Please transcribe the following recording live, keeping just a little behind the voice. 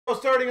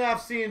Starting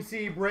off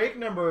CNC break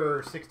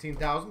number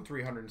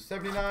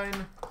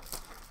 16,379.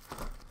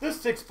 The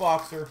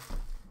 6-boxer.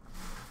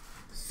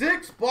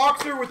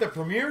 6-boxer with the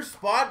premier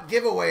spot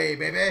giveaway,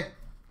 baby.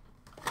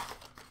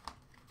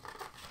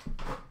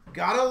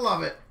 Gotta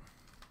love it.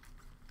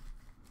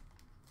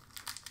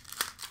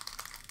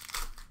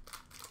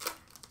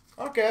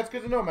 Okay, that's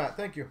good to know, Matt.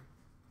 Thank you.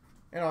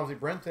 And obviously,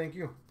 Brent, thank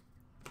you.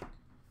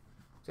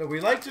 So we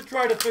like to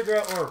try to figure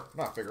out, or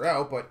not figure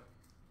out, but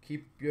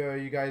keep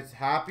you guys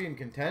happy and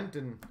content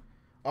and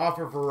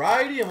offer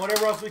variety and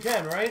whatever else we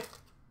can, right?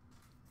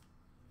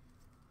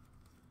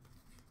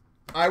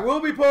 I will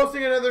be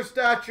posting another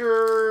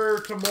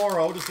stature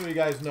tomorrow, just so you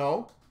guys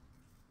know.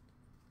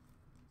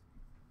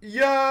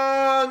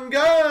 Young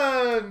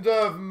Guns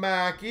of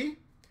Mackey.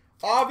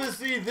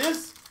 Obviously,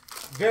 this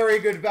very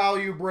good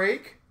value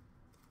break.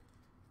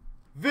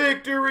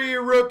 Victory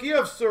rookie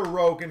of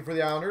Sorokin for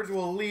the Islanders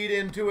will lead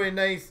into a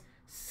nice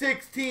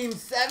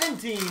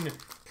 16-17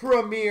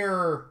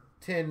 Premier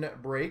tin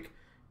break.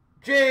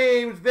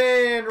 James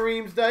Van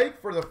Riemsdyk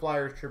for the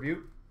Flyers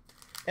tribute.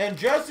 And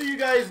just so you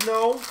guys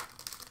know,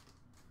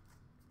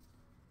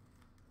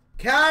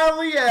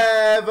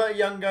 Kaliev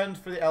Young Guns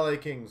for the LA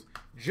Kings.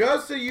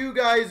 Just so you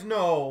guys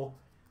know,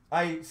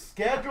 I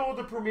scheduled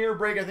the Premier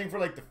break, I think, for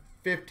like the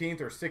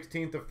 15th or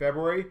 16th of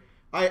February.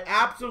 I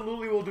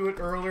absolutely will do it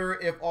earlier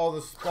if all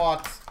the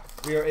spots,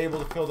 we are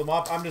able to fill them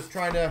up. I'm just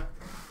trying to,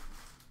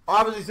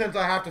 obviously since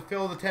I have to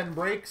fill the 10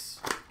 breaks,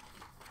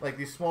 like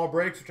these small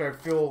breaks, which I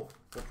feel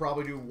we'll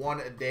probably do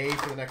one a day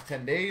for the next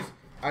 10 days,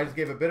 I just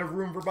gave a bit of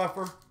room for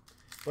buffer.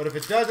 But if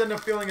it does end up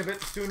filling a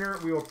bit sooner,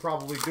 we will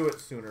probably do it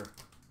sooner.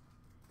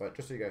 But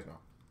just so you guys know.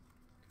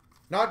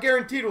 Not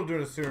guaranteed we'll do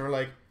it sooner.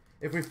 Like,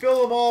 if we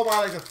fill them all by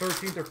like the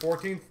 13th or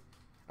 14th,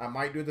 I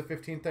might do the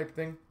 15th type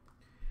thing.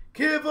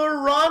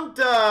 Kivaranta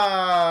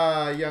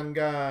Young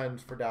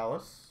Guns for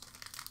Dallas.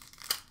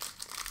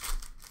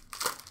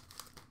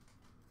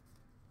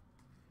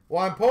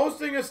 Well, I'm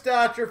posting a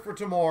stature for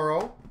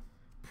tomorrow.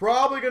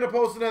 Probably going to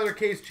post another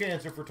case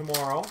chancer for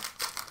tomorrow.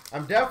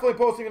 I'm definitely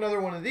posting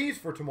another one of these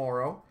for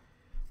tomorrow.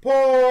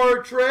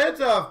 Portraits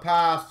of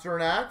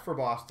Pasternak for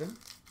Boston.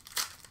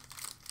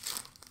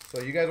 So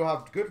you guys will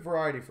have good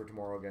variety for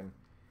tomorrow again.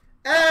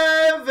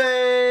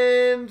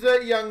 Evans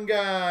Young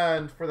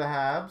Guns for the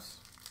Habs.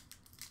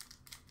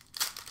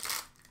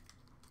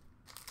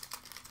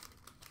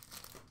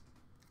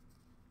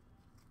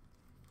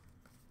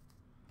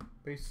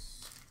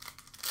 Base.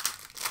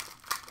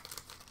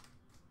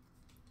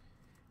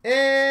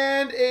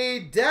 And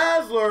a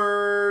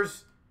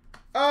Dazzlers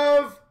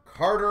of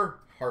Carter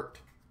Hart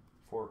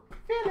for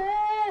Philly.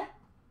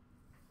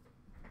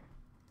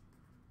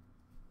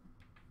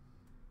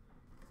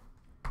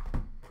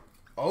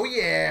 Oh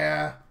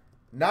yeah,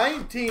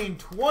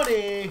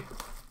 1920.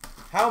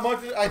 How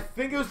much? I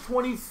think it was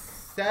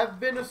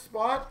 27 a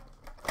spot.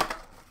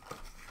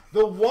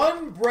 The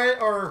one Brent,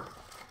 or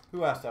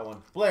who asked that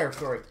one? Blair,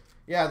 sorry.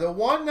 Yeah, the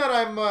one that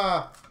I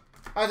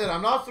said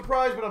I'm not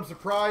surprised, but I'm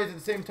surprised at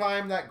the same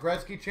time. That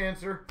Gretzky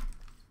chancer.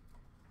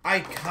 I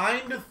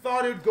kind of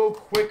thought it would go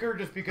quicker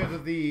just because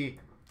of the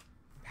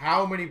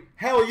how many.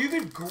 Hell, you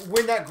could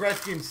win that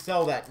Gretzky and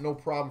sell that no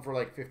problem for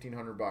like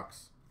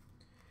 $1,500.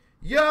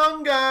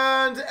 Young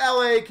Guns,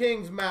 LA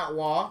Kings, Matt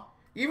Waugh.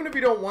 Even if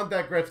you don't want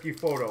that Gretzky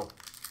photo,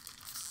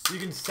 you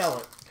can sell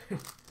it.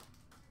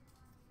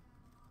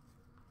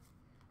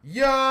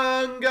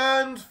 Young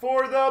Guns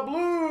for the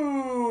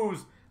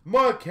Blues,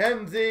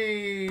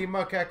 Mackenzie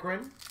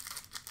McEachran.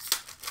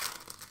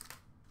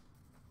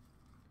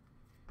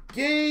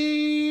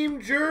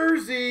 Game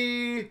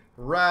jersey,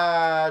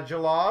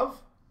 Radulov.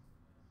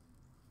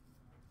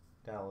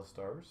 Dallas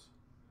Stars.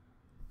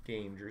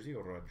 Game jersey,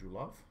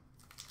 Radulov.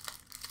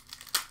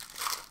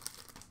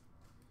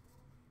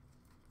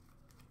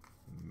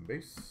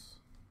 Base.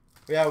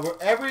 Yeah,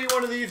 every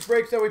one of these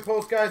breaks that we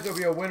post, guys, there'll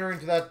be a winner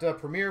into that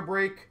Premier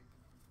break.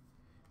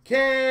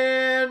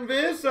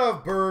 Canvas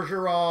of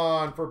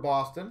Bergeron for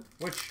Boston,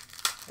 which,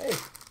 hey,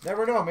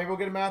 never know. Maybe we'll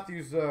get a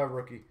Matthews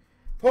rookie.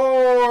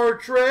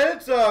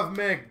 Portraits of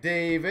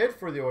McDavid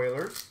for the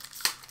Oilers.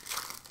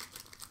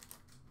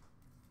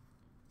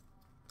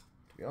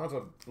 To be honest,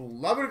 I'd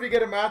love it if you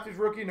get a Matthews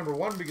rookie, number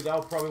one, because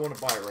I'll probably want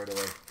to buy it right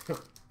away.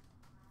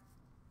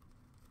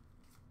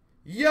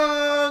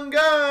 Young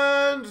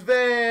Guns,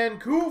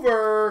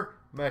 Vancouver,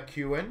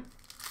 McEwen.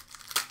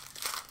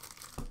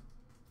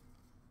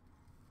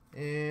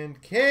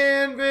 And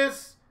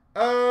canvas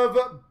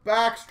of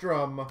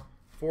Backstrom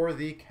for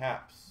the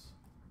Caps.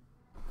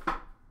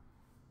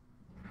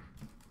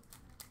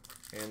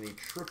 And the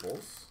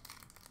triples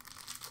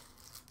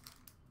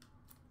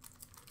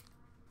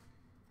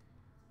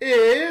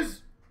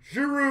is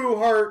Giroux,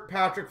 Hart,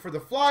 Patrick for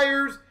the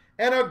Flyers.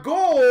 And a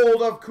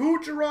gold of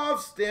Kucherov,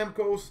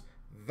 Stamkos,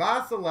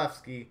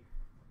 Vasilevsky,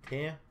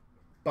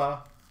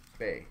 Tampa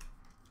Bay.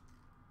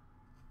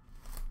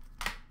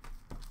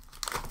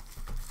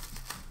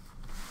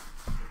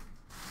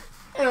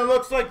 And it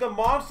looks like the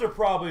monster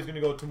probably is going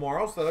to go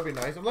tomorrow, so that'll be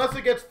nice. Unless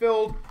it gets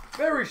filled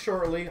very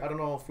shortly. I don't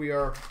know if we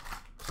are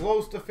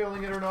close to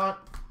filling it or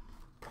not.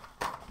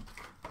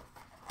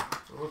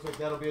 looks like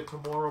that'll be a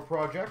tomorrow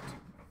project.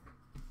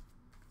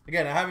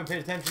 Again, I haven't paid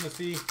attention to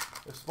see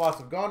if spots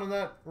have gone in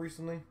that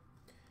recently.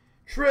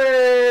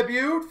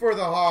 Tribute for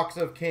the Hawks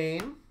of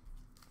Kane.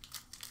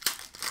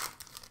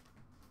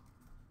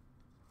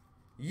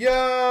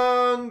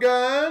 Young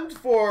Guns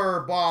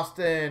for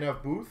Boston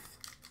of Booth.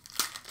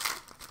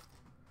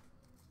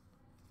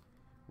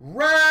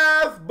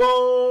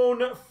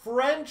 Rathbone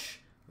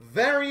French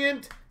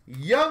variant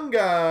Young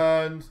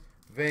Guns,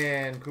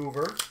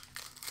 Vancouver.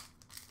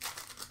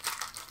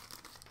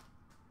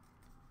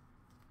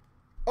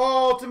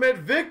 Ultimate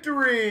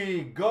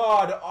Victory,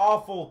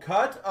 god-awful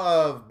cut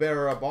of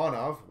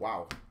Barabanov.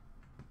 Wow.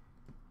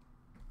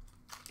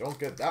 Don't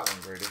get that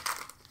one graded.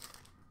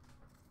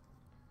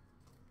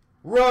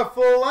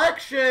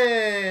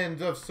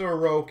 Reflections of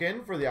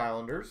Sorokin for the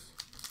Islanders.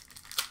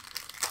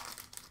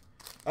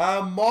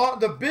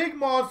 The big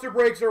monster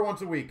breaks are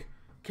once a week.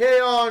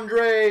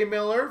 K-Andre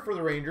Miller for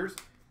the Rangers.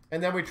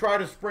 And then we try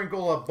to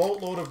sprinkle a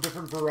boatload of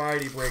different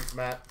variety breaks,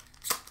 Matt.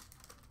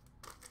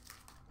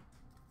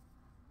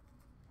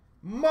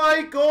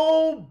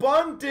 Michael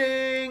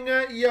Bunting,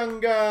 Young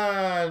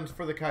Guns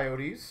for the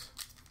Coyotes.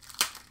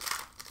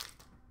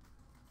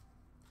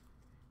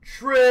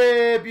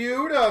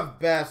 Tribute of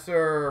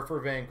Besser for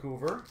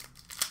Vancouver.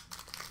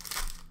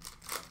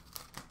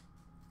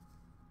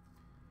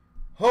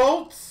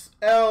 Holtz,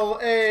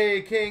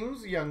 LA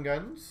Kings, Young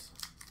Guns.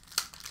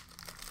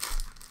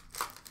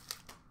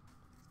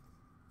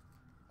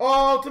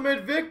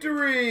 Ultimate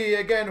Victory,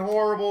 again,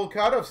 horrible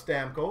cut of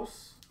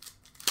Stamkos.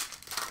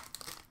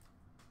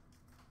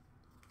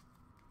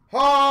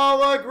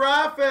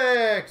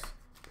 Holographics,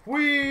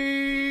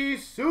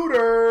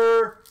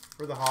 Suter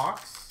for the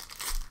Hawks.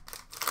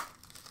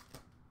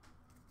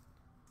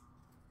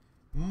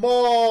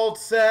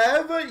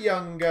 Maltsev,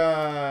 Young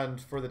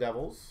Guns for the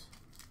Devils.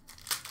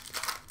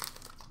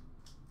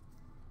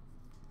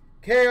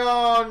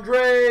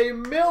 K-Andre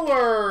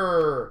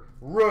Miller,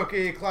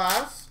 rookie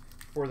class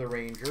for the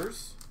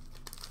Rangers.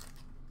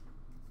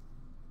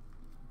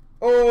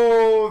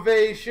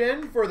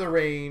 Ovation for the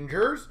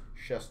Rangers,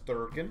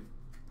 Shesterkin.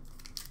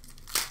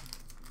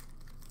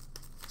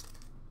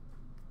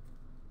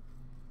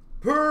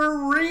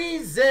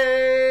 Parise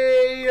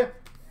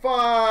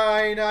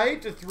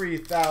Finite to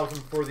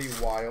 3,000 for the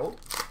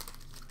Wild.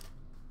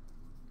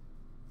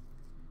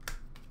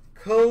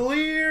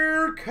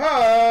 Clear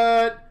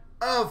cut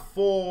of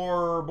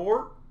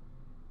Forbort.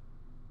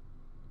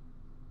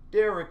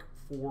 Derek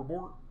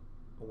Forbort,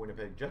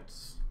 Winnipeg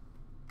Jets.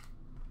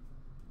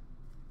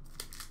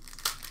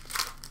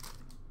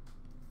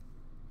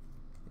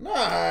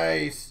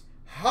 Nice.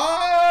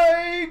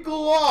 High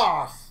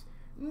gloss.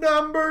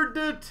 Number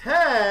to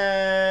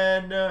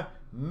 10.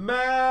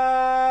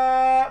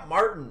 Matt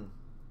Martin.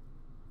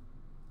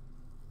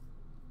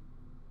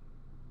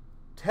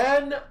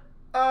 10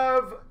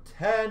 of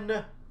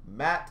 10.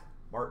 Matt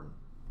Martin.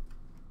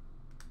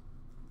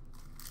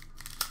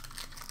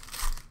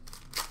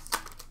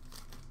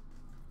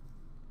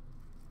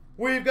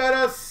 We've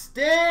got a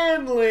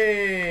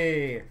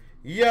Stanley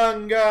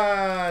Young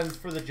Guns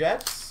for the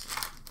Jets.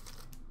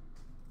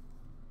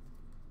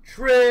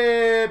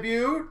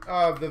 Tribute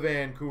of the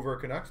Vancouver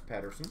Canucks,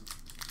 Patterson.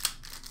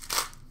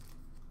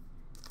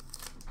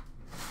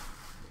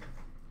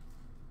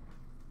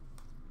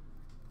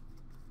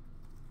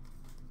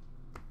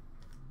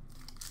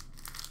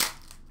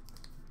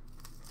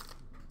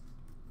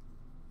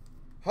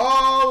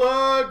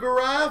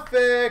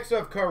 Holographics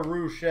of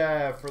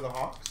Khrushchev for the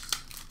Hawks.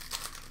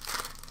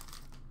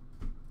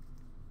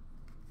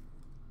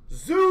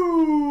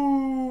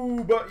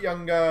 Zoob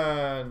Young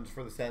Guns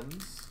for the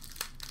Sens.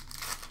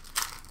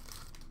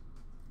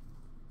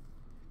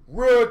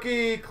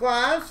 Rookie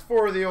class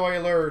for the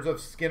Oilers of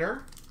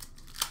Skinner.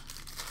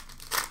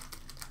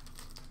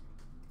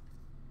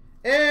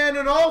 And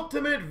an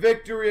ultimate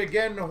victory,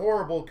 again,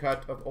 horrible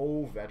cut of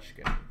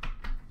Ovechkin.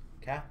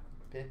 Capitals.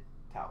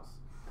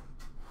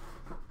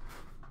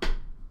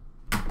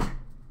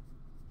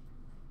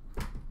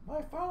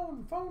 My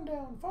phone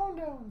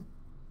down.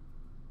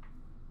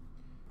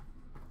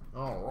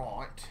 All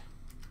right.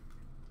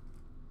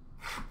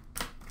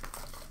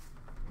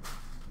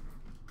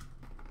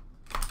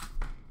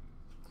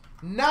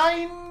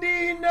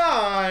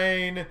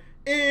 $99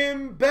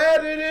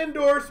 embedded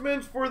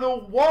endorsements for the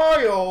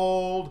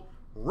Wild,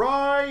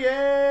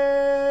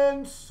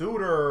 Ryan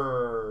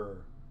Suter.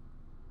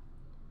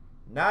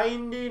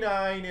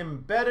 99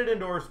 embedded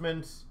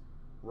endorsements,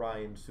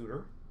 Ryan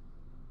Suter.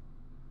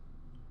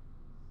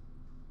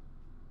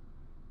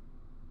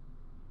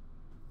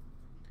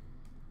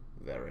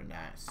 Very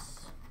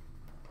nice.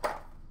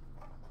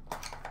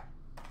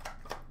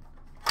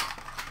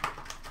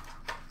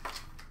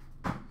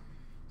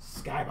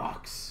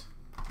 Skybox.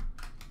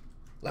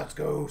 Let's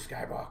go,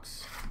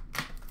 Skybox.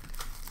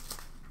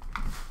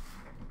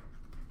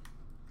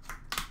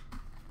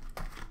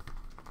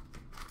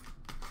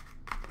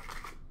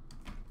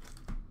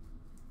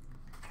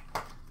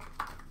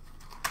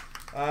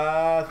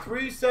 Uh,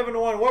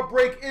 371. What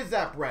break is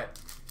that, Brett?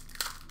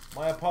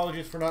 My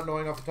apologies for not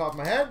knowing off the top of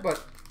my head,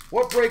 but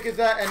What break is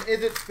that, and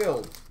is it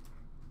filled?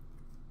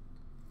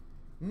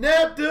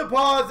 Net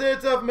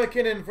deposits of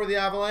McKinnon for the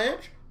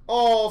Avalanche.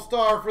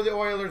 All-Star for the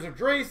Oilers of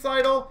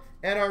Draisaitl.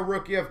 And our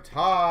rookie of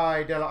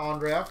Ty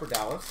Dellandrea for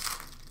Dallas.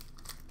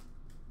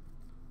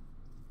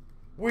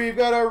 We've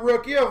got a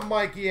rookie of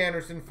Mikey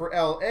Anderson for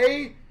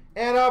LA.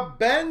 And a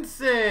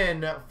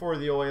Benson for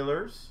the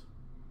Oilers.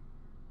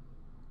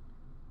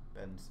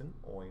 Benson,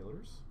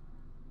 Oilers.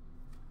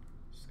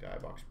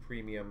 Skybox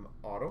Premium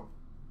Auto.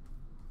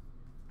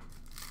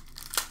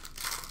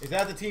 Is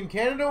that the Team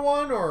Canada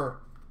one, or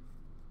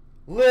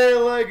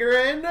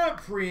Liljegren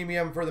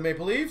Premium for the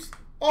Maple Leafs?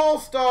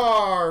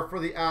 All-Star for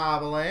the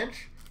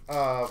Avalanche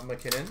of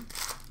McKinnon.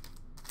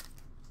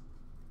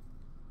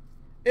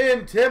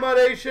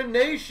 Intimidation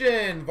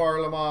Nation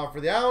Varlamov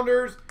for the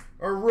Islanders.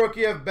 A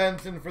rookie of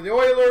Benson for the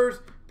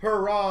Oilers.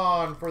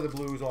 Perron for the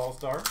Blues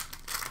All-Star.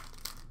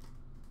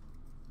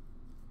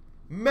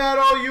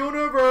 Metal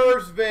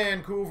Universe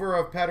Vancouver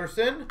of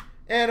Pettersson.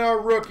 And a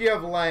rookie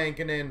of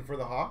Lankinen for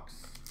the Hawks.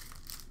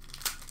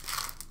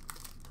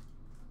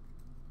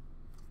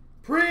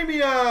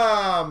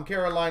 Premium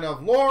Carolina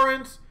of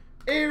Lawrence.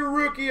 A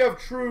rookie of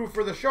True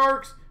for the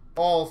Sharks.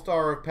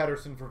 All-Star of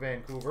Pettersson for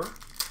Vancouver.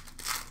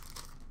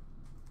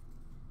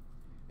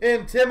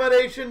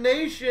 Intimidation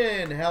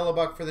Nation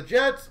Hellebuck for the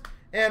Jets.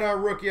 And a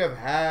rookie of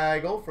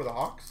Hagel for the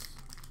Hawks.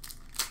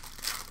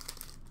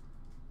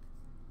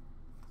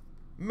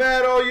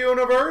 Metal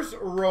Universe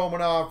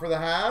Romanov for the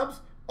Habs.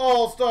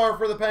 All-Star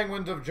for the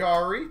Penguins of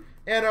Jari.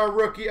 And a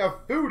rookie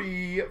of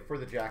Foodie for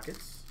the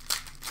Jackets.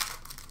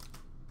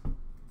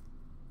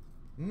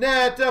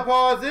 Net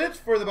deposits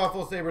for the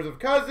Buffalo Sabres of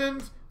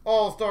Cousins.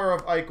 All-Star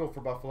of Eichel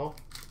for Buffalo.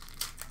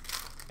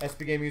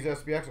 SB Game use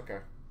SBX, okay.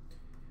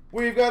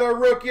 We've got a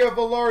rookie of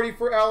Velarde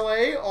for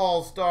LA.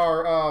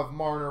 All-Star of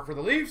Marner for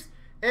the Leafs.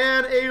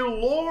 And a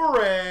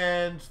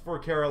Lawrence for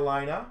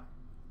Carolina.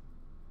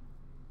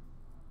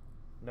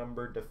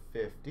 Numbered to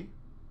 50.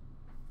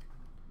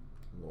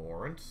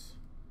 Lawrence.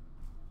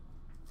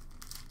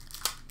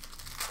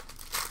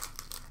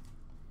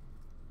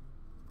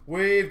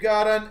 We've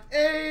got an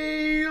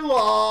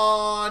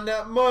Elon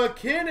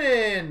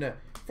McKinnon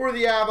for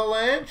the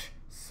Avalanche.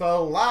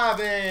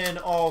 Slavin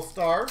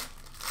All-Star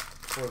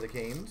for the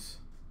Canes.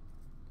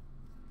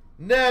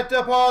 Net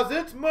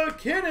deposits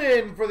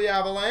McKinnon for the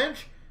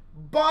Avalanche.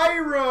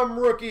 Byram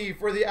rookie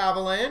for the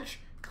Avalanche.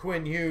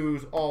 Quinn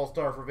Hughes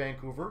All-Star for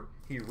Vancouver.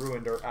 He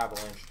ruined our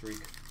Avalanche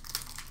streak.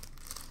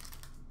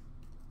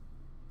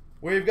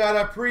 We've got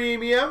a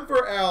premium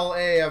for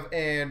LA of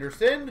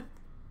Anderson.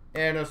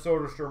 And a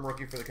Soderstrom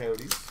rookie for the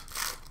Coyotes.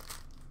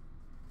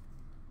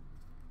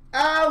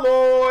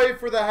 Alloy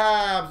for the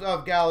Habs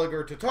of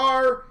Gallagher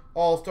Tatar.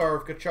 All-Star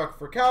of Kachuk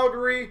for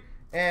Calgary.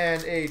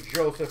 And a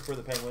Joseph for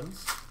the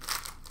Penguins.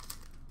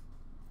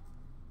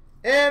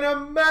 And a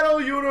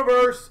Metal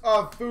Universe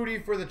of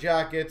Foodie for the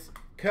Jackets.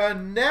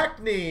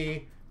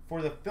 Konechny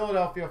for the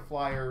Philadelphia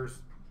Flyers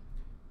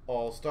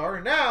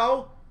All-Star.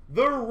 Now,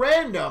 the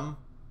random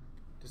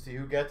to see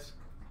who gets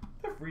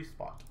the free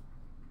spot.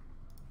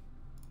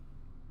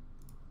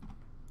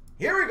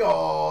 Here we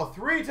go.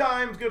 3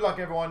 times. Good luck,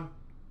 everyone.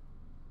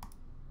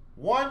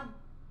 1,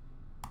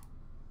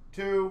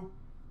 2,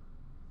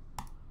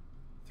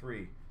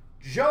 3.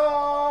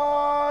 John